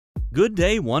Good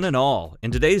day, one and all.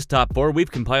 In today's top 4,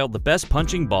 we've compiled the best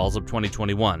punching balls of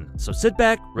 2021. So sit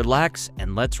back, relax,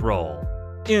 and let's roll.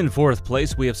 In 4th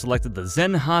place, we have selected the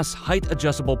Zenhas Height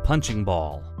Adjustable Punching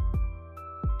Ball.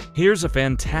 Here's a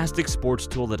fantastic sports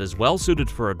tool that is well suited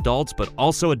for adults but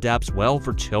also adapts well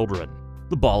for children.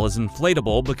 The ball is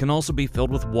inflatable but can also be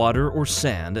filled with water or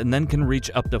sand and then can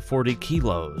reach up to 40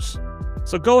 kilos.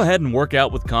 So go ahead and work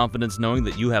out with confidence knowing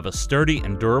that you have a sturdy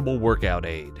and durable workout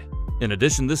aid. In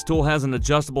addition, this tool has an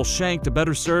adjustable shank to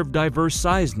better serve diverse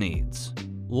size needs.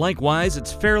 Likewise,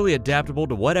 it's fairly adaptable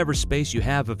to whatever space you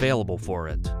have available for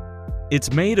it.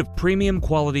 It's made of premium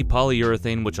quality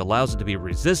polyurethane which allows it to be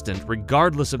resistant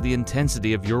regardless of the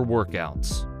intensity of your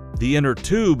workouts. The inner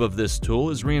tube of this tool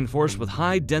is reinforced with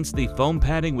high-density foam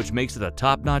padding which makes it a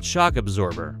top-notch shock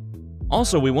absorber.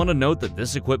 Also, we want to note that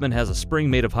this equipment has a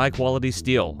spring made of high-quality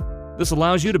steel. This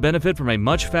allows you to benefit from a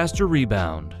much faster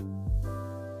rebound.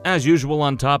 As usual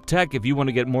on TopTech, if you want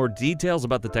to get more details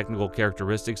about the technical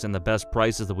characteristics and the best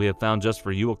prices that we have found just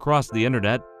for you across the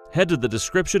internet, head to the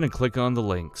description and click on the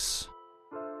links.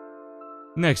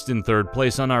 Next, in 3rd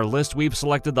place on our list, we've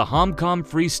selected the Homcom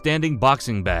Freestanding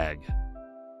Boxing Bag.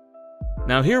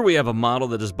 Now here we have a model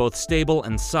that is both stable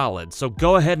and solid, so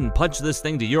go ahead and punch this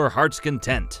thing to your heart's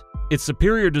content. Its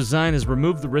superior design has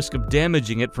removed the risk of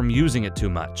damaging it from using it too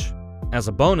much. As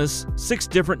a bonus, 6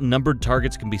 different numbered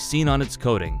targets can be seen on its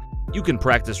coating. You can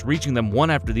practice reaching them one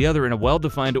after the other in a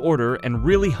well-defined order and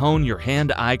really hone your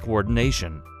hand-eye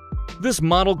coordination. This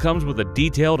model comes with a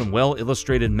detailed and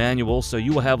well-illustrated manual, so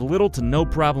you will have little to no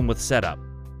problem with setup.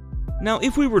 Now,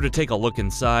 if we were to take a look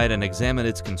inside and examine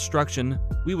its construction,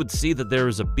 we would see that there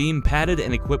is a beam padded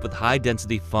and equipped with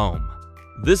high-density foam.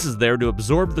 This is there to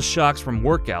absorb the shocks from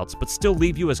workouts but still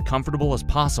leave you as comfortable as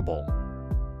possible.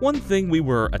 One thing we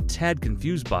were a tad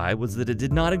confused by was that it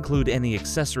did not include any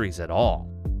accessories at all.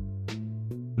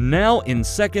 Now in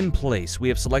 2nd place, we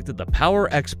have selected the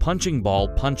PowerX Punching Ball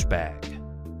Punch Bag.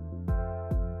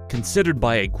 Considered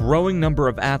by a growing number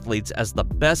of athletes as the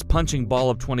best punching ball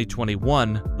of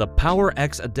 2021, the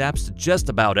PowerX adapts to just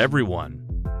about everyone.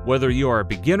 Whether you are a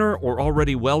beginner or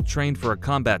already well-trained for a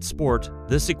combat sport,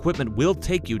 this equipment will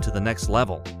take you to the next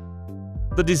level.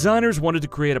 The designers wanted to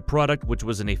create a product which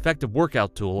was an effective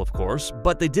workout tool, of course,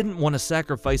 but they didn't want to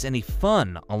sacrifice any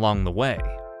fun along the way.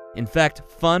 In fact,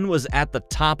 fun was at the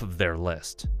top of their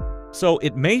list. So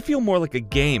it may feel more like a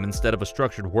game instead of a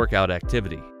structured workout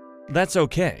activity. That's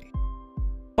okay.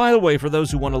 By the way, for those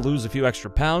who want to lose a few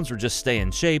extra pounds or just stay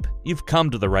in shape, you've come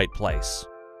to the right place.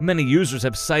 Many users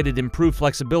have cited improved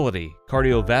flexibility,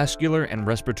 cardiovascular and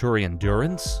respiratory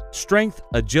endurance, strength,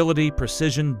 agility,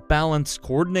 precision, balance,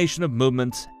 coordination of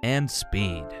movements, and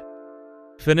speed.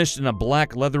 Finished in a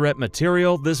black leatherette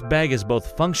material, this bag is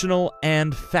both functional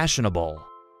and fashionable.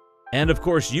 And of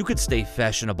course, you could stay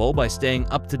fashionable by staying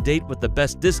up to date with the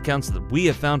best discounts that we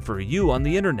have found for you on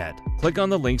the internet. Click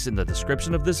on the links in the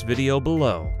description of this video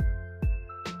below.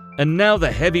 And now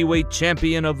the heavyweight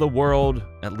champion of the world,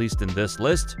 at least in this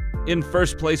list. In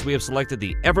 1st place, we have selected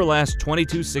the Everlast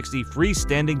 2260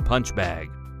 Freestanding Punch Bag.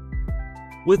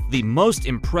 With the most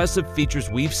impressive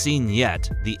features we've seen yet,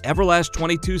 the Everlast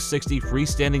 2260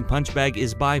 Freestanding Punch Bag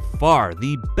is by far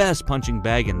the best punching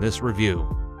bag in this review.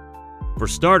 For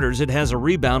starters, it has a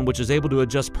rebound which is able to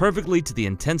adjust perfectly to the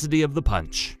intensity of the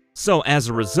punch. So as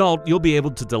a result, you'll be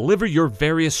able to deliver your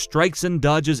various strikes and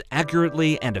dodges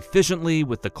accurately and efficiently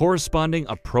with the corresponding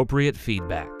appropriate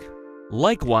feedback.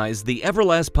 Likewise, the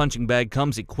Everlast punching bag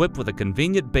comes equipped with a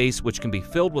convenient base which can be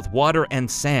filled with water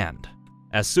and sand.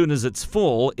 As soon as it's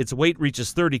full, its weight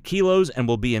reaches 30 kilos and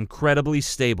will be incredibly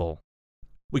stable.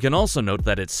 We can also note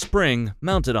that its spring,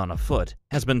 mounted on a foot,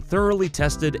 has been thoroughly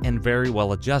tested and very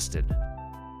well adjusted.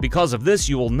 Because of this,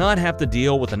 you will not have to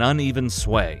deal with an uneven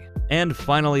sway. And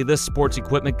finally, this sports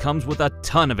equipment comes with a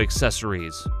ton of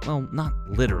accessories. Well, not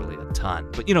literally a ton,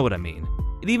 but you know what I mean.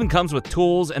 It even comes with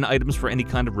tools and items for any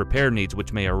kind of repair needs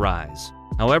which may arise.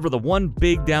 However, the one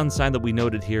big downside that we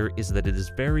noted here is that it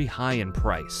is very high in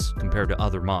price compared to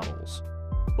other models.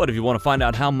 But if you want to find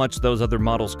out how much those other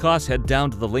models cost, head down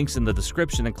to the links in the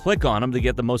description and click on them to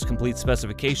get the most complete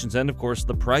specifications and, of course,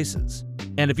 the prices.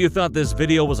 And if you thought this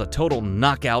video was a total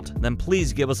knockout, then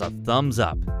please give us a thumbs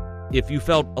up. If you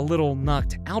felt a little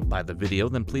knocked out by the video,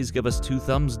 then please give us 2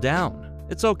 thumbs down.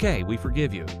 It's okay, we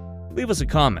forgive you. Leave us a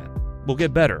comment. We'll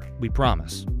get better, we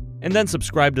promise. And then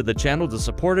subscribe to the channel to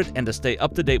support it and to stay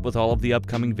up to date with all of the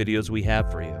upcoming videos we have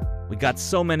for you. We got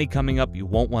so many coming up, you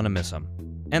won't want to miss them.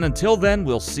 And until then,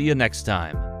 we'll see you next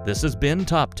time. This has been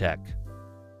TopTech.